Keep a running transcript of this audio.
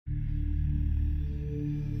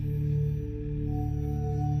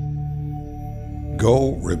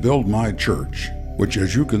Go rebuild my church, which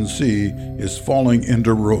as you can see is falling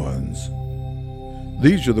into ruins.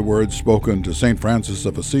 These are the words spoken to St. Francis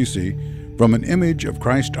of Assisi from an image of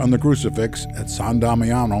Christ on the crucifix at San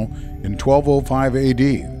Damiano in 1205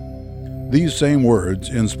 AD. These same words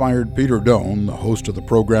inspired Peter Doan, the host of the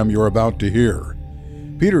program you're about to hear.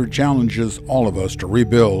 Peter challenges all of us to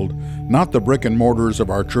rebuild not the brick and mortars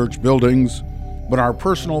of our church buildings, but our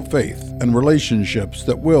personal faith and relationships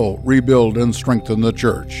that will rebuild and strengthen the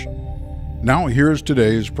church. Now here's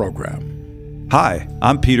today's program. Hi,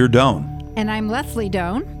 I'm Peter Doan. And I'm Leslie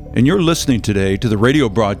Doan. And you're listening today to the radio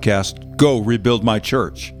broadcast, Go Rebuild My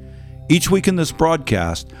Church. Each week in this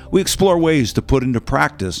broadcast, we explore ways to put into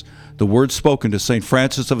practice the words spoken to St.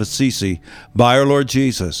 Francis of Assisi by our Lord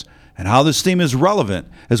Jesus, and how this theme is relevant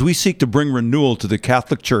as we seek to bring renewal to the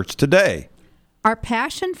Catholic Church today. Our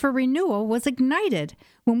passion for renewal was ignited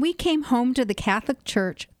when we came home to the Catholic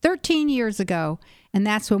Church 13 years ago, and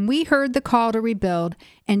that's when we heard the call to rebuild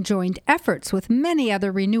and joined efforts with many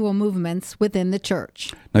other renewal movements within the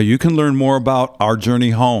church. Now you can learn more about our journey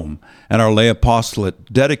home and our lay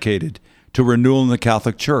apostolate dedicated to renewal in the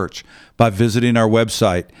Catholic Church by visiting our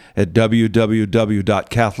website at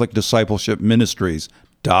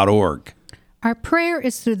www.catholicdiscipleshipministries.org. Our prayer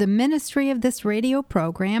is through the ministry of this radio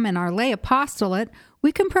program and our lay apostolate,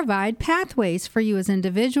 we can provide pathways for you as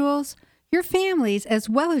individuals, your families, as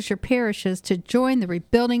well as your parishes to join the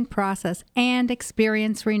rebuilding process and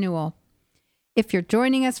experience renewal. If you're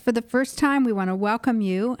joining us for the first time, we want to welcome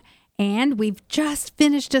you. And we've just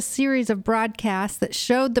finished a series of broadcasts that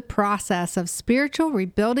showed the process of spiritual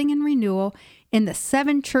rebuilding and renewal in the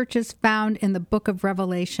 7 churches found in the book of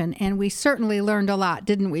Revelation. And we certainly learned a lot,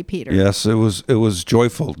 didn't we, Peter? Yes, it was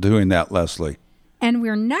joyful doing that, Leslie. And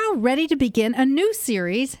we're now ready to begin a new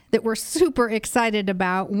series that we're super excited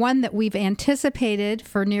about, one that we've anticipated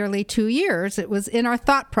for nearly 2 years. It was in our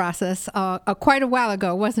thought process quite a while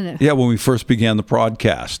ago, wasn't it? Yeah, when we first began the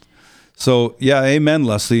broadcast. So, yeah, amen,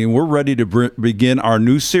 Leslie. And we're ready to begin our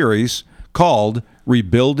new series called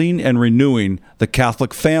Rebuilding and Renewing the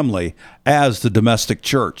Catholic Family as the Domestic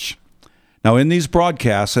Church. Now, in these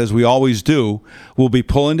broadcasts, as we always do, we'll be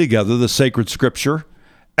pulling together the sacred scripture,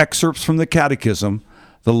 excerpts from the catechism,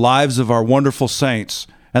 the lives of our wonderful saints,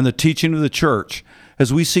 and the teaching of the church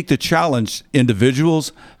as we seek to challenge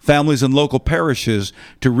individuals, families, and local parishes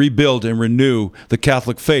to rebuild and renew the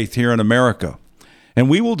Catholic faith here in America. And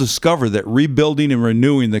we will discover that rebuilding and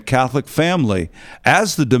renewing the Catholic family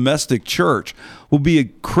as the domestic church will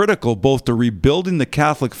be critical both to rebuilding the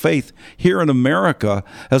Catholic faith here in America,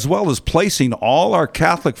 as well as placing all our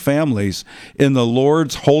Catholic families in the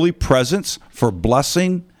Lord's holy presence for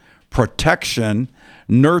blessing, protection,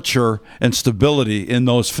 nurture, and stability in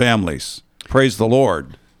those families. Praise the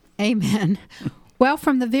Lord. Amen. Well,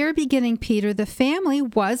 from the very beginning, Peter, the family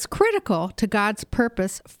was critical to God's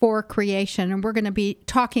purpose for creation, and we're going to be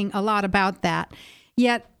talking a lot about that.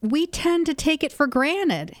 Yet we tend to take it for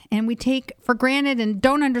granted, and we take for granted and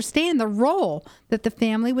don't understand the role that the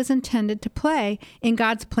family was intended to play in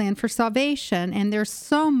God's plan for salvation, and there's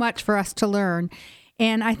so much for us to learn.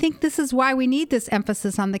 And I think this is why we need this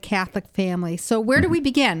emphasis on the Catholic family. So where do we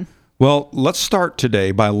begin? Well, let's start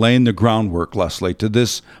today by laying the groundwork, Leslie, to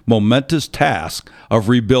this momentous task of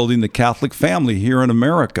rebuilding the Catholic family here in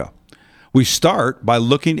America. We start by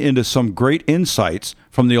looking into some great insights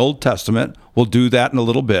from the Old Testament. We'll do that in a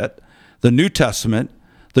little bit. The New Testament,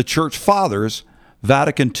 the Church Fathers,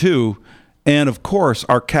 Vatican II, and of course,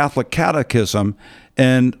 our Catholic Catechism.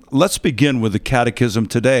 And let's begin with the Catechism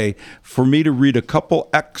today. For me to read a couple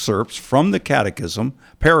excerpts from the Catechism,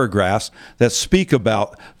 paragraphs that speak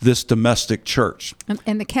about this domestic church.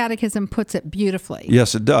 And the Catechism puts it beautifully.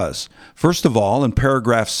 Yes, it does. First of all, in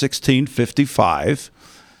paragraph 1655,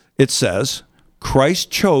 it says, Christ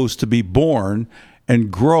chose to be born and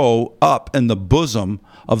grow up in the bosom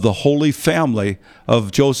of the Holy Family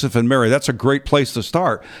of Joseph and Mary. That's a great place to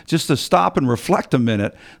start, just to stop and reflect a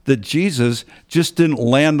minute that Jesus just didn't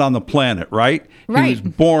land on the planet, right? Right. He was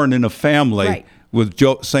born in a family with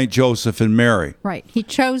St. Joseph and Mary. Right. He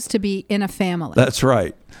chose to be in a family. That's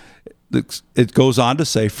right. It goes on to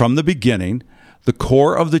say, from the beginning, the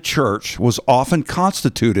core of the church was often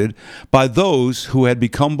constituted by those who had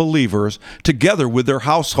become believers together with their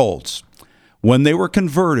households. When they were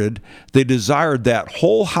converted, they desired that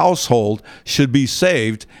whole household should be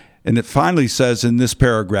saved. And it finally says in this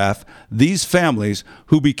paragraph, these families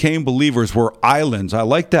who became believers were islands. I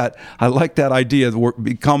like that idea that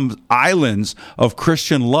become islands of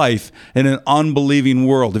Christian life in an unbelieving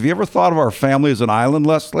world. Have you ever thought of our family as an island,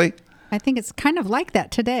 Leslie? I think it's kind of like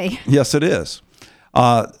that today. Yes, it is.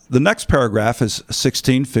 The next paragraph is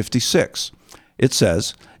 1656. it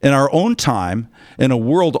says, in our own time, in a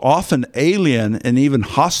world often alien and even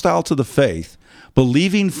hostile to the faith,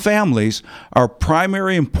 believing families are of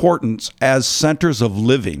primary importance as centers of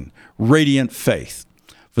living, radiant faith.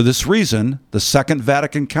 For this reason, the Second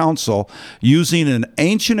Vatican Council, using an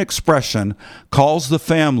ancient expression, calls the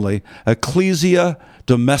family ecclesia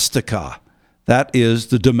domestica. That is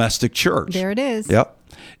the domestic church. There it is. Yep.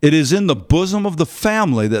 It is in the bosom of the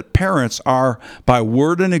family that parents are, by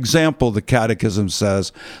word and example, the Catechism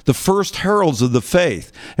says, the first heralds of the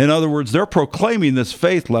faith. In other words, they're proclaiming this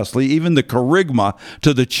faith, Leslie, even the kerygma,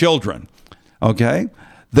 to the children. Okay?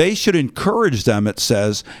 They should encourage them, it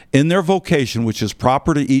says, in their vocation, which is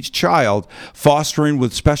proper to each child, fostering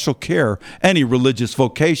with special care any religious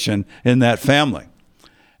vocation in that family.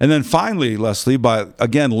 And then finally, Leslie, by,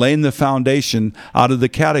 again, laying the foundation out of the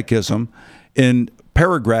Catechism, in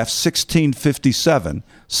paragraph 1657,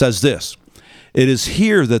 says this: it is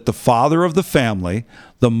here that the father of the family,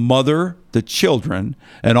 the mother, the children,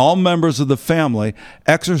 and all members of the family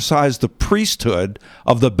exercise the priesthood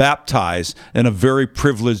of the baptized in a very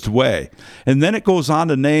privileged way. And then it goes on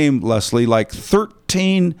to name, Leslie, like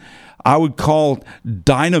 13, I would call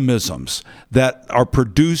dynamisms that are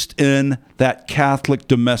produced in that Catholic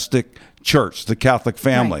domestic church, the Catholic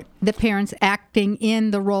family. Right. The parents acting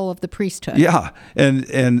in the role of the priesthood. Yeah, and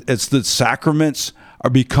it's the sacraments are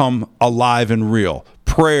become alive and real.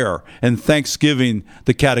 Prayer and thanksgiving,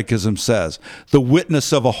 the Catechism says. The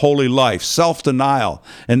witness of a holy life, self-denial,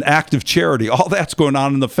 and active charity, all that's going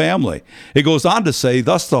on in the family. It goes on to say,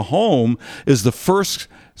 thus the home is the first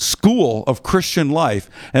school of Christian life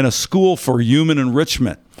and a school for human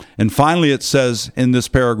enrichment. And finally, it says in this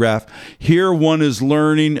paragraph, here one is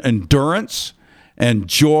learning endurance and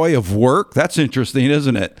joy of work. That's interesting,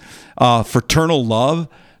 isn't it? Fraternal love,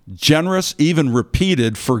 generous, even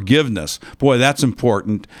repeated forgiveness. Boy, that's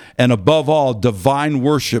important. And above all, divine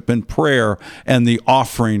worship and prayer and the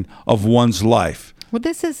offering of one's life. Well,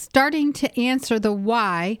 this is starting to answer the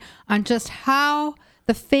why on just how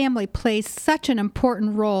the family plays such an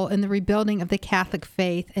important role in the rebuilding of the Catholic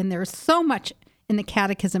faith. And there's so much in the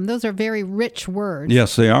Catechism. Those are very rich words.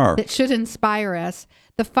 Yes, they are. That should inspire us.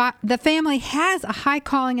 The family has a high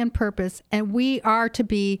calling and purpose, and we are to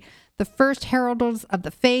be the first heralds of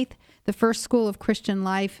the faith, the first school of Christian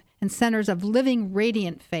life, and centers of living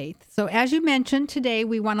radiant faith. So as you mentioned today,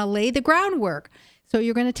 we want to lay the groundwork. So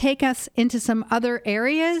you're going to take us into some other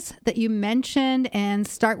areas that you mentioned and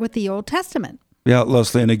start with the Old Testament. Yeah,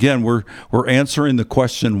 Leslie, and again, we're answering the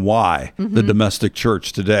question why the domestic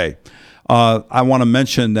church today. I want to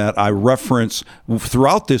mention that I reference,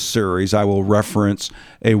 throughout this series, I will reference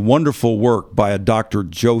a wonderful work by a Dr.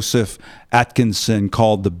 Joseph Atkinson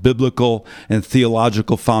called The Biblical and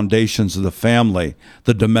Theological Foundations of the Family,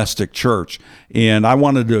 the Domestic Church. And I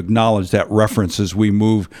wanted to acknowledge that reference as we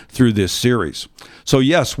move through this series. So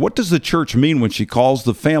yes, what does the church mean when she calls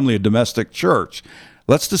the family a domestic church?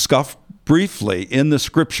 Let's discuss briefly in the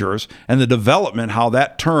scriptures and the development how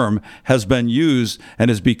that term has been used and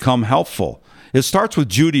has become helpful. It starts with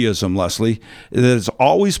Judaism, Leslie. It has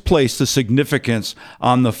always placed the significance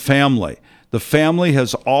on the family. The family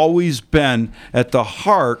has always been at the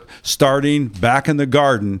heart, starting back in the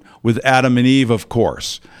garden with Adam and Eve, of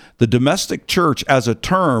course. The domestic church as a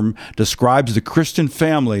term describes the Christian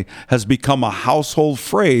family has become a household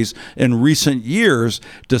phrase in recent years.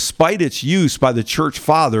 Despite its use by the church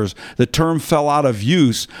fathers, the term fell out of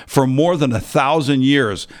use for more than 1,000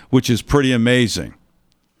 years, which is pretty amazing.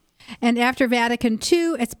 And after Vatican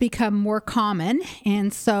II, it's become more common.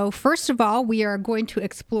 And so, first of all, we are going to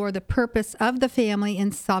explore the purpose of the family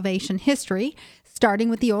in salvation history, starting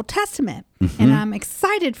with the Old Testament. And I'm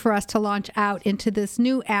excited for us to launch out into this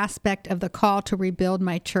new aspect of the call to rebuild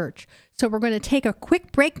my church. So we're going to take a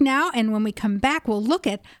quick break now, and when we come back, we'll look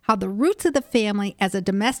at how the roots of the family as a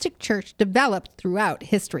domestic church developed throughout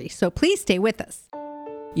history. So please stay with us.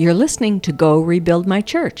 You're listening to Go Rebuild My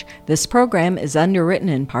Church. This program is underwritten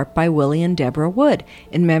in part by Willie and Deborah Wood,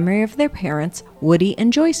 in memory of their parents, Woody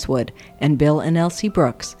and Joyce Wood, and Bill and Elsie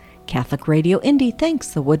Brooks. Catholic Radio Indy thanks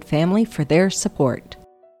the Wood family for their support.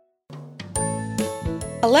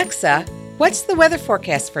 Alexa, what's the weather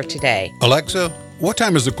forecast for today? Alexa, what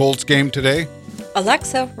time is the Colts game today?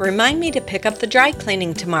 Alexa, remind me to pick up the dry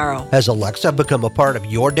cleaning tomorrow. Has Alexa become a part of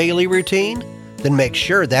your daily routine? Then make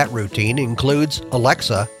sure that routine includes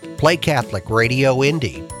Alexa, play Catholic Radio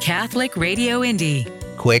Indy. Catholic Radio Indy.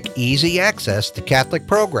 Quick, easy access to Catholic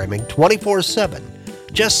programming 24/7.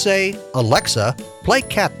 Just say, Alexa, play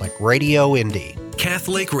Catholic Radio Indy.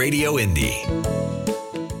 Catholic Radio Indy.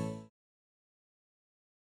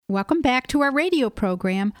 Welcome back to our radio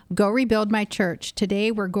program, Go Rebuild My Church.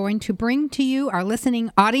 Today we're going to bring to you, our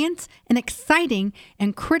listening audience, an exciting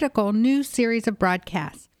and critical new series of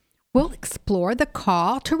broadcasts. We'll explore the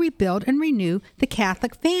call to rebuild and renew the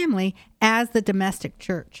Catholic family as the domestic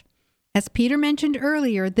church. As Peter mentioned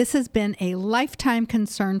earlier, this has been a lifetime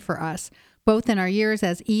concern for us, both in our years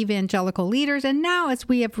as evangelical leaders and now as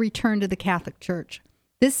we have returned to the Catholic Church.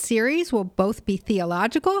 This series will both be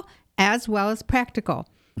theological as well as practical.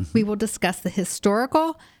 We will discuss the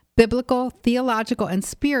historical, biblical, theological, and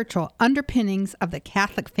spiritual underpinnings of the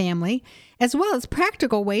Catholic family, as well as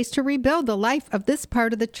practical ways to rebuild the life of this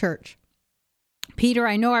part of the church. Peter,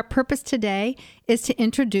 I know our purpose today is to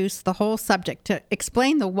introduce the whole subject, to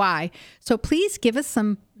explain the why. So please give us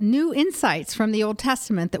some new insights from the Old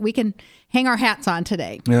Testament that we can hang our hats on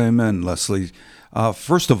today. Amen, Leslie.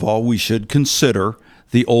 First of all, we should consider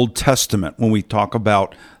the Old Testament when we talk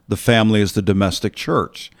about the family as the domestic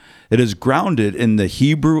church. It is grounded in the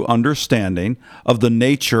Hebrew understanding of the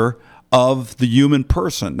nature of the human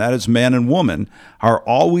person, that is, man and woman, are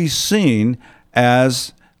always seen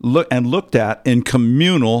as and looked at in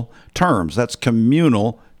communal terms. That's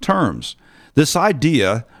communal terms. This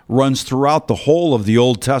idea runs throughout the whole of the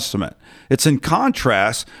Old Testament. It's in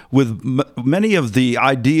contrast with many of the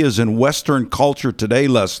ideas in Western culture today,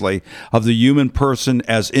 Leslie, of the human person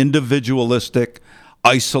as individualistic,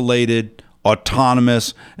 isolated,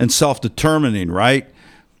 autonomous, and self-determining, right?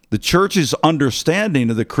 The church's understanding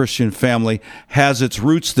of the Christian family has its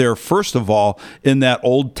roots there, first of all, in that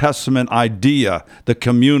Old Testament idea, the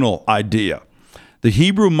communal idea. The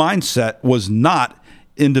Hebrew mindset was not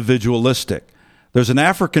individualistic. There's an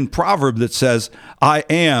African proverb that says, I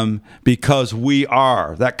am because we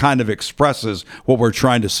are. That kind of expresses what we're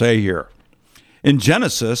trying to say here. In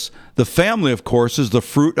Genesis, the family, of course, is the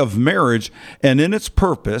fruit of marriage, and in its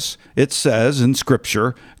purpose, it says in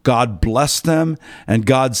Scripture, God blessed them, and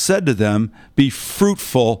God said to them, be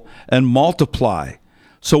fruitful and multiply.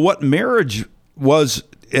 So what marriage was,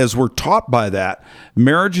 as we're taught by that,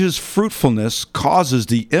 marriage's fruitfulness causes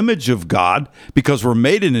the image of God, because we're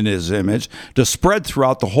made in His image, to spread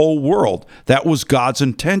throughout the whole world. That was God's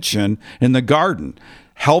intention in the garden,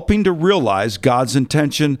 helping to realize God's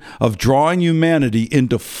intention of drawing humanity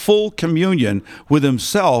into full communion with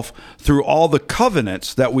Himself through all the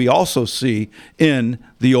covenants that we also see in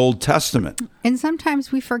the Old Testament. And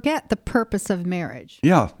sometimes we forget the purpose of marriage.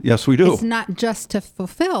 Yeah, yes, we do. It's not just to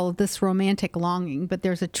fulfill this romantic longing, but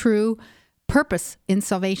there's a true purpose in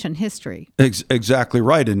salvation history. Exactly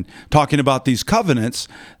right. And talking about these covenants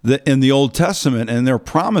in the Old Testament, and their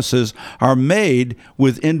promises are made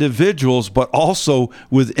with individuals, but also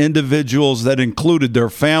with individuals that included their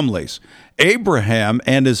families. Abraham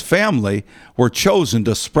and his family were chosen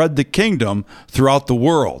to spread the kingdom throughout the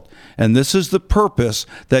world. And this is the purpose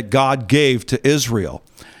that God gave to Israel.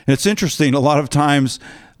 And it's interesting, a lot of times,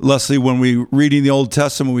 Leslie, when we reading the Old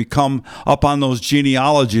Testament, we come up on those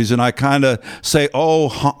genealogies, and I kind of say, oh,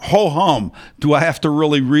 ho-hum, do I have to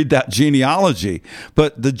really read that genealogy?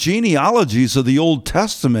 But the genealogies of the Old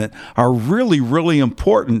Testament are really, really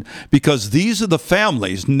important, because these are the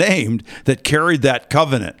families named that carried that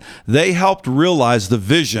covenant. They helped realize the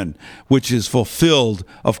vision, which is fulfilled,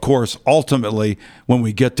 of course, ultimately when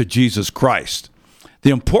we get to Jesus Christ. The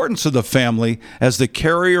importance of the family as the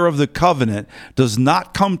carrier of the covenant does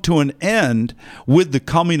not come to an end with the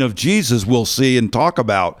coming of Jesus, we'll see and talk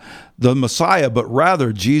about the Messiah, but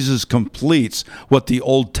rather Jesus completes what the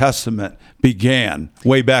Old Testament began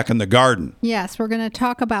way back in the garden. Yes, we're going to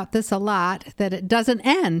talk about this a lot, that it doesn't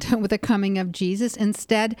end with the coming of Jesus.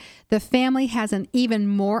 Instead, the family has an even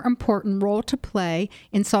more important role to play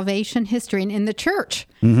in salvation history and in the church.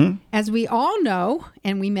 Mm-hmm. As we all know,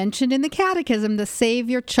 and we mentioned in the Catechism, the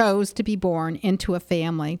Savior chose to be born into a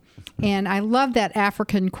family. And I love that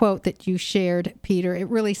African quote that you shared, Peter. It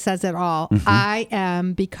really says it all. Mm-hmm. I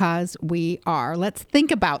am because we are. Let's think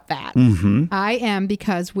about that. Mm-hmm. I am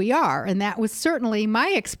because we are. And that was certainly my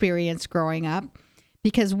experience growing up,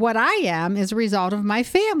 because what I am is a result of my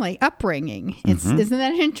family upbringing. Isn't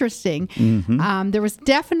that interesting? Mm-hmm. There was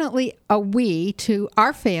definitely a we to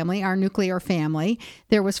our family, our nuclear family.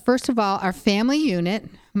 There was, first of all, our family unit,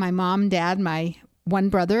 my mom, dad, my one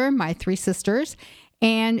brother, my three sisters.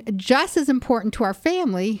 And just as important to our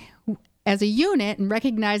family as a unit, and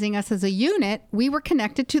recognizing us as a unit, we were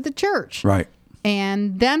connected to the church. Right.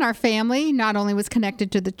 And then our family not only was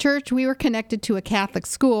connected to the church, we were connected to a Catholic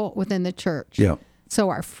school within the church. Yeah. So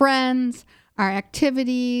our friends, our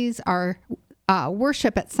activities, our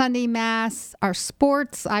worship at Sunday Mass, our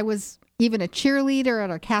sports. I was even a cheerleader at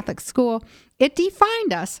our Catholic school. it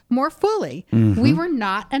defined us more fully. We were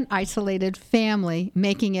not an isolated family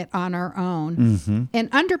making it on our own. And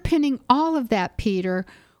underpinning all of that, Peter,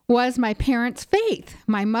 was my parents' faith.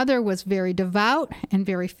 My mother was very devout and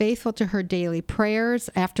very faithful to her daily prayers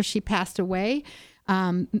after she passed away.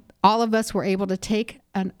 All of us were able to take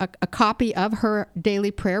a copy of her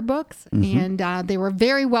daily prayer books, and they were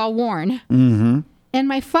very well worn. And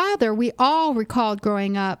my father, we all recalled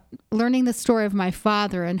growing up, learning the story of my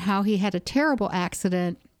father and how he had a terrible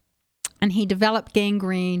accident, and he developed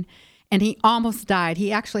gangrene, and he almost died. He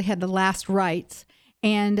actually had the last rites.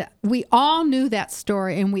 And we all knew that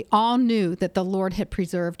story, and we all knew that the Lord had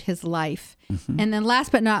preserved his life. And then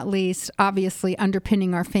last but not least, obviously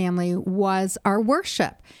underpinning our family was our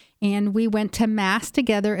worship. And we went to Mass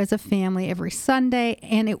together as a family every Sunday,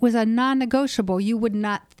 and it was a non-negotiable. You would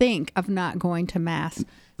not think of not going to Mass.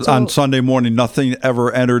 On Sunday morning, nothing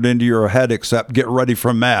ever entered into your head except get ready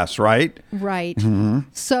for Mass, right? Right.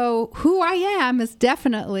 So who I am is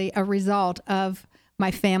definitely a result of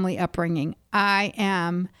my family upbringing. I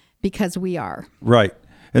am because we are. Right.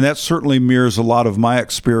 And that certainly mirrors a lot of my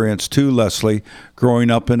experience too, Leslie, growing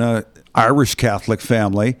up in a Irish Catholic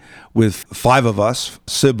family with 5 of us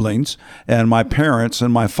siblings, and my parents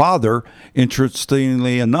and my father,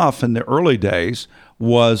 interestingly enough, in the early days,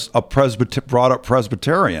 was a brought up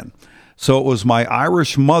Presbyterian. So it was my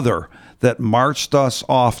Irish mother that marched us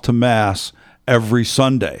off to Mass every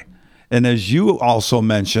Sunday. And as you also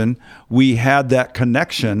mentioned, we had that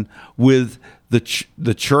connection with the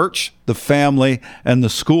church, the family, and the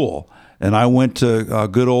school. And I went to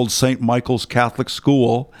good old St. Michael's Catholic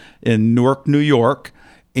School in Newark, New York.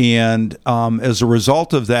 And as a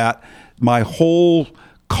result of that, my whole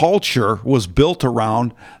culture was built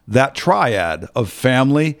around that triad of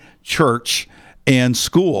family, church, and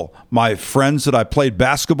school. My friends that I played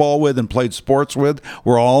basketball with and played sports with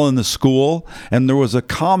were all in the school, and there was a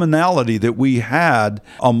commonality that we had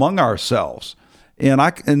among ourselves.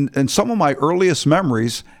 And some of my earliest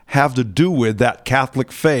memories have to do with that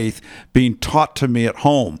Catholic faith being taught to me at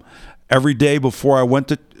home. Every day before I went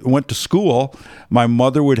to school, my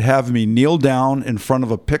mother would have me kneel down in front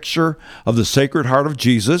of a picture of the Sacred Heart of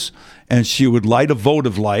Jesus, and she would light a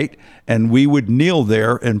votive light, and we would kneel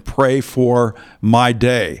there and pray for my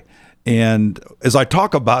day. And as I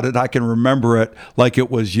talk about it, I can remember it like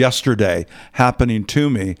it was yesterday happening to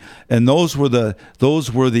me. And those were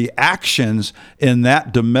the actions in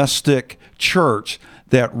that domestic church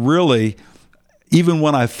that really, even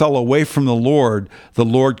when I fell away from the Lord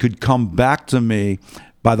could come back to me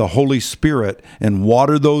by the Holy Spirit and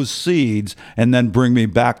water those seeds and then bring me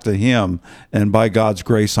back to him. And by God's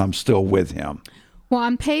grace, I'm still with him. Well,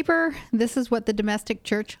 on paper, this is what the domestic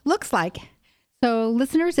church looks like. So,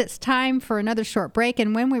 listeners, it's time for another short break,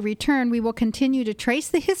 and when we return, we will continue to trace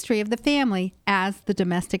the history of the family as the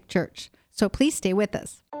domestic church. So please stay with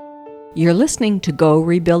us. You're listening to Go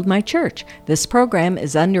Rebuild My Church. This program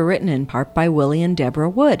is underwritten in part by Willie and Deborah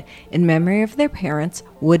Wood in memory of their parents,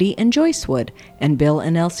 Woody and Joyce Wood, and Bill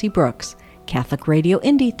and Elsie Brooks. Catholic Radio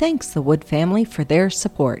Indy thanks the Wood family for their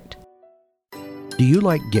support. Do you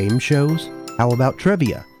like game shows? How about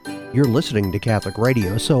trivia? You're listening to Catholic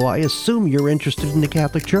Radio, so I assume you're interested in the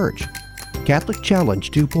Catholic Church. Catholic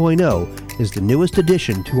Challenge 2.0 is the newest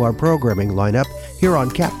addition to our programming lineup here on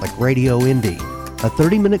Catholic Radio Indy. A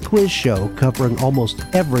 30-minute quiz show covering almost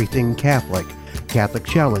everything Catholic. Catholic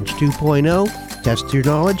Challenge 2.0 tests your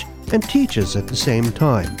knowledge and teaches at the same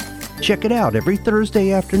time. Check it out every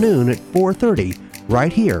Thursday afternoon at 4:30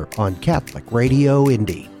 right here on Catholic Radio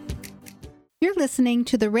Indy. You're listening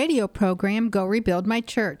to the radio program Go Rebuild My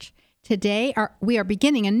Church. Today, we are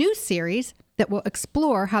beginning a new series that will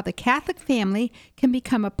explore how the Catholic family can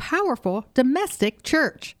become a powerful domestic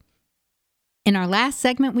church. In our last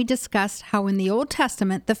segment, we discussed how in the Old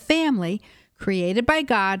Testament, the family, created by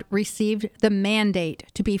God, received the mandate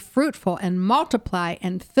to be fruitful and multiply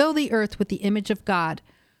and fill the earth with the image of God.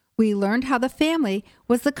 We learned how the family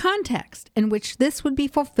was the context in which this would be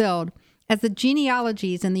fulfilled, as the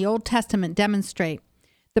genealogies in the Old Testament demonstrate.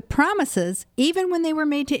 The promises, even when they were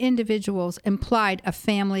made to individuals, implied a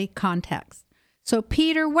family context. So,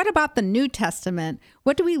 Peter, what about the New Testament?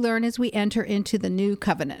 What do we learn as we enter into the New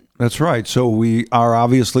Covenant? That's right. So we are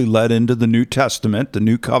obviously led into the New Testament, the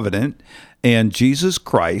New Covenant, and Jesus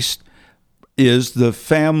Christ is the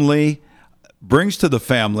family, brings to the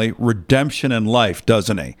family redemption and life,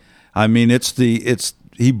 doesn't he? I mean,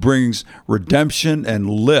 he brings redemption and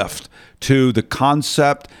lift to the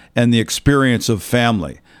concept and the experience of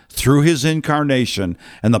family. Through his incarnation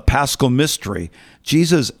and the Paschal mystery,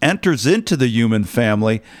 Jesus enters into the human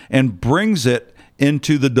family and brings it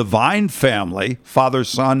into the divine family, Father,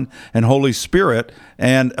 Son, and Holy Spirit,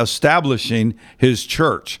 and establishing his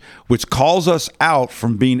church, which calls us out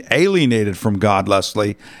from being alienated from God,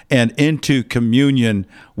 Leslie, and into communion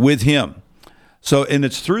with him. So, and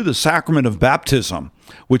it's through the sacrament of baptism,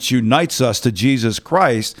 which unites us to Jesus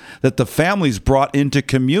Christ, that the family is brought into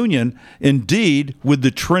communion, indeed, with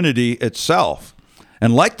the Trinity itself.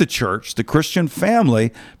 And like the church, the Christian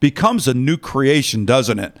family becomes a new creation,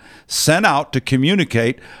 doesn't it? Sent out to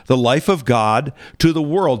communicate the life of God to the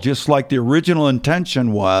world, just like the original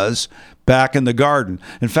intention was back in the garden.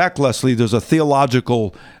 In fact, Leslie, there's a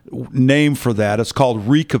theological name for that. It's called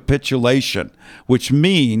recapitulation, which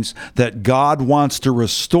means that God wants to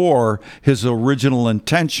restore his original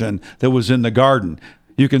intention that was in the garden.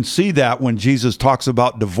 You can see that when Jesus talks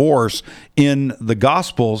about divorce in the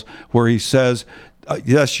Gospels, where he says,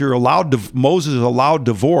 yes, Moses allowed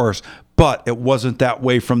divorce, but it wasn't that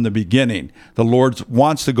way from the beginning. The Lord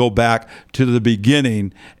wants to go back to the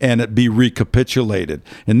beginning and it be recapitulated.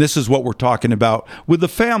 And this is what we're talking about with the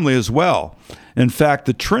family as well. In fact,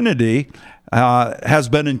 the Trinity has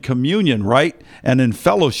been in communion, right? And in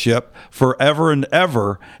fellowship forever and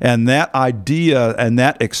ever. And that idea and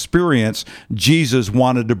that experience Jesus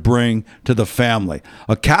wanted to bring to the family.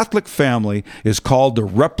 A Catholic family is called to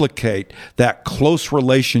replicate that close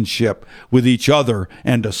relationship with each other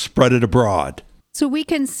and to spread it abroad. So we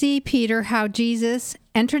can see, Peter, how Jesus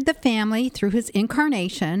entered the family through his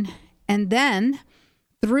incarnation, and then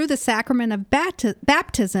through the sacrament of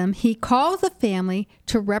baptism, he calls the family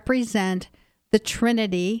to represent the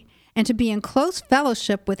Trinity and to be in close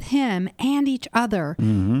fellowship with him and each other.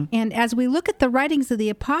 Mm-hmm. And as we look at the writings of the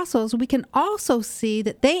apostles, we can also see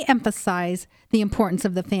that they emphasize the importance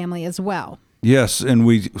of the family as well. Yes, and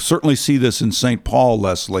we certainly see this in St. Paul,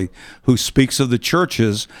 Leslie, who speaks of the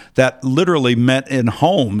churches that literally met in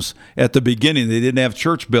homes at the beginning. They didn't have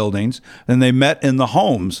church buildings, and they met in the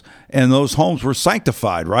homes, and those homes were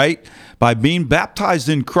sanctified, right? By being baptized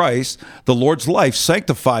in Christ, the Lord's life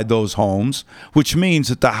sanctified those homes, which means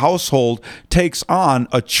that the household takes on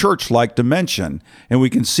a church-like dimension. And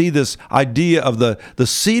we can see this idea of the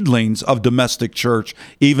seedlings of domestic church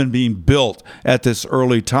even being built at this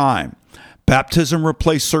early time. Baptism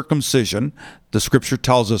replaced circumcision, the scripture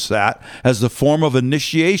tells us that, as the form of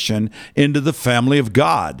initiation into the family of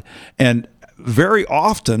God. And very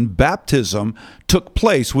often, baptism took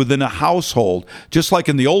place within a household. Just like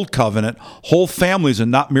in the Old Covenant, whole families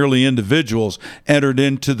and not merely individuals entered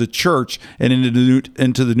into the church and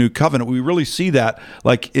into the New Covenant. We really see that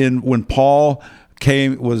like when Paul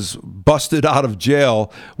was busted out of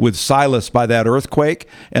jail with Silas by that earthquake,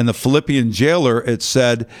 and the Philippian jailer, it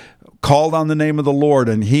said, called on the name of the Lord,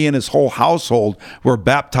 and he and his whole household were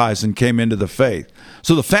baptized and came into the faith.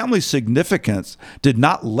 So the family's significance did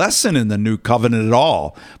not lessen in the new covenant at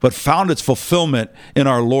all, but found its fulfillment in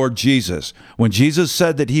our Lord Jesus. When Jesus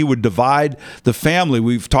said that he would divide the family,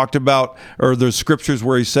 we've talked about, or there's scriptures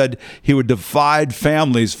where he said he would divide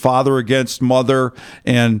families, father against mother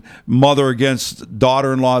and mother against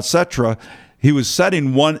daughter-in-law, etc. He was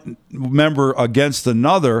setting one member against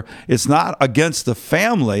another. It's not against the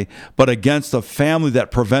family, but against the family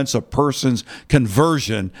that prevents a person's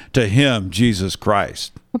conversion to him, Jesus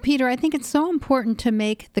Christ. Well, Peter, I think it's so important to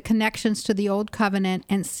make the connections to the Old Covenant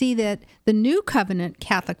and see that the New Covenant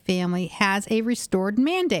Catholic family has a restored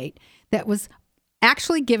mandate that was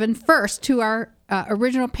actually given first to our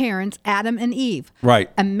original parents, Adam and Eve. Right.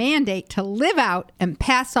 A mandate to live out and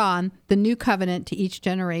pass on the new covenant to each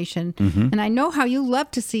generation. Mm-hmm. And I know how you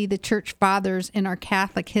love to see the church fathers in our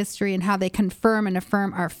Catholic history and how they confirm and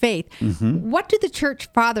affirm our faith. Mm-hmm. What do the church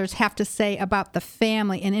fathers have to say about the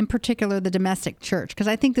family and in particular the domestic church? Because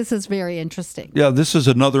I think this is very interesting. Yeah, this is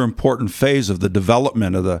another important phase of the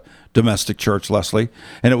development of the domestic church, Leslie.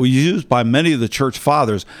 And it was used by many of the church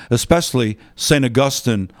fathers, especially St.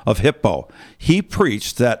 Augustine of Hippo. He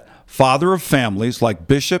preached that father of families like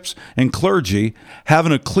bishops and clergy have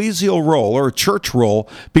an ecclesial role or a church role,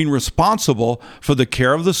 being responsible for the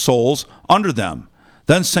care of the souls under them.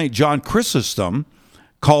 Then St. John Chrysostom,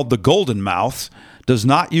 called the Golden Mouth, does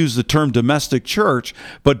not use the term domestic church,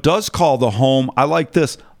 but does call the home, I like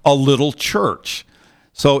this, a little church.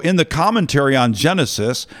 So in the commentary on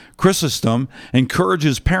Genesis, Chrysostom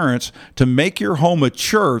encourages parents to make your home a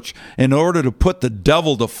church in order to put the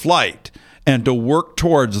devil to flight and to work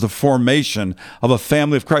towards the formation of a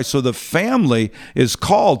family of Christ. So the family is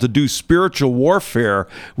called to do spiritual warfare.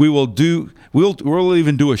 We'll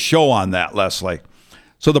even do a show on that, Leslie.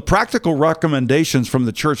 So the practical recommendations from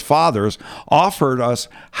the church fathers offered us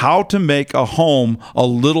how to make a home a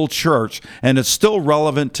little church, and it's still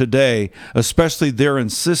relevant today, especially their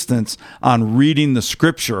insistence on reading the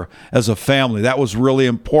scripture as a family. That was really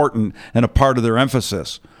important and a part of their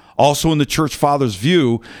emphasis. Also, in the church fathers'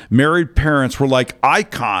 view, married parents were like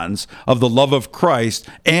icons of the love of Christ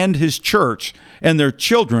and his church, and their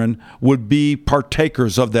children would be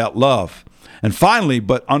partakers of that love. And finally,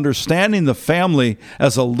 but understanding the family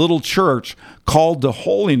as a little church called to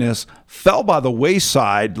holiness fell by the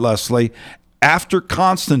wayside, Leslie, after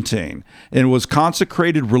Constantine, and it was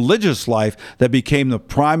consecrated religious life that became the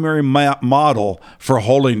primary model for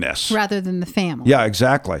holiness. Rather than the family. Yeah,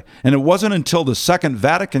 exactly. And it wasn't until the Second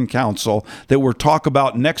Vatican Council that we'll talk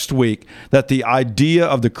about next week that the idea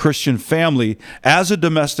of the Christian family as a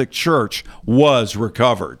domestic church was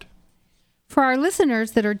recovered. For our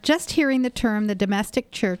listeners that are just hearing the term the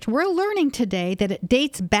domestic church, we're learning today that it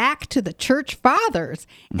dates back to the church fathers.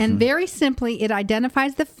 And very simply, it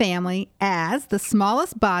identifies the family as the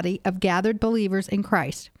smallest body of gathered believers in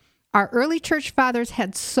Christ. Our early church fathers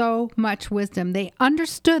had so much wisdom. They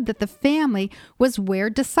understood that the family was where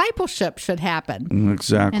discipleship should happen.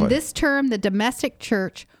 Exactly. And this term, the domestic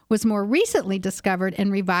church, was more recently discovered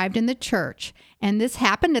and revived in the church. And this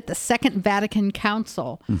happened at the Second Vatican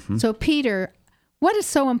Council. So, Peter, what is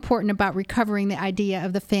so important about recovering the idea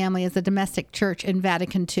of the family as a domestic church in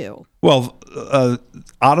Vatican II? Well,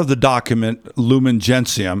 out of the document Lumen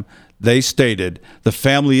Gentium, they stated, the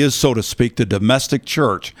family is, so to speak, the domestic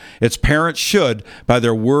church. Its parents should, by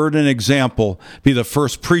their word and example, be the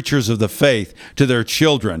first preachers of the faith to their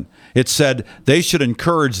children. It said they should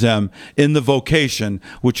encourage them in the vocation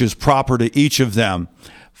which is proper to each of them,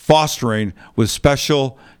 fostering with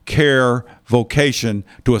special care vocation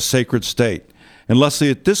to a sacred state. And Leslie,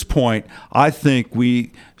 at this point, I think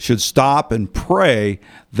we should stop and pray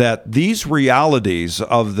that these realities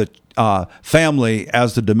of the family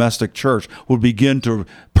as the domestic church will begin to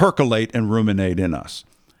percolate and ruminate in us.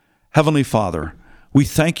 Heavenly Father, we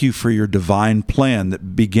thank you for your divine plan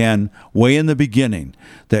that began way in the beginning,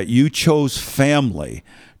 that you chose family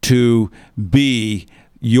to be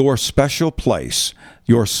your special place,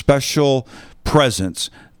 your special presence,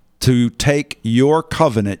 to take your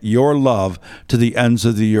covenant, your love, to the ends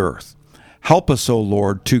of the earth. Help us, O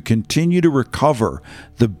Lord, to continue to recover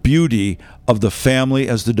the beauty of the family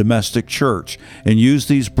as the domestic church and use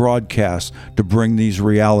these broadcasts to bring these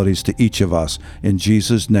realities to each of us. In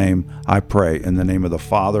Jesus' name, I pray, in the name of the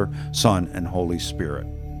Father, Son, and Holy Spirit.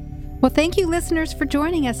 Well, thank you, listeners, for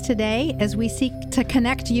joining us today as we seek to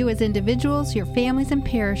connect you as individuals, your families, and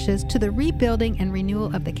parishes to the rebuilding and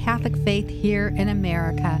renewal of the Catholic faith here in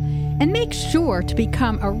America. And make sure to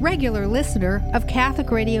become a regular listener of Catholic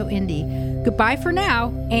Radio Indy. Goodbye for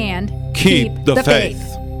now, and keep the faith.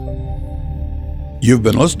 You've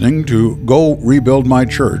been listening to Go Rebuild My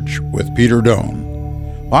Church with Peter Doan.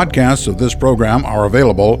 Podcasts of this program are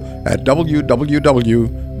available at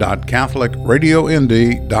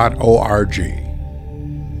www.catholicradioindy.org.